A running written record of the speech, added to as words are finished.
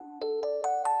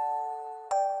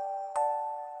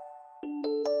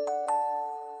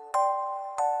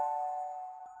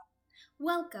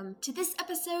welcome to this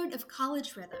episode of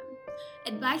College Rhythm,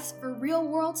 advice for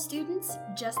real-world students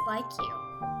just like you.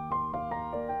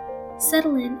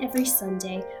 Settle in every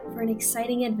Sunday for an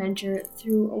exciting adventure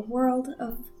through a world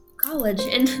of college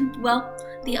and, well,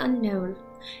 the unknown.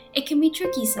 It can be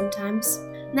tricky sometimes,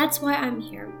 and that's why I'm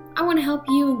here. I want to help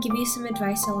you and give you some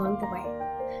advice along the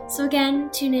way. So again,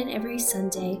 tune in every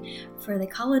Sunday for the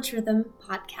College Rhythm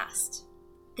podcast.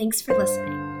 Thanks for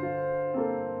listening.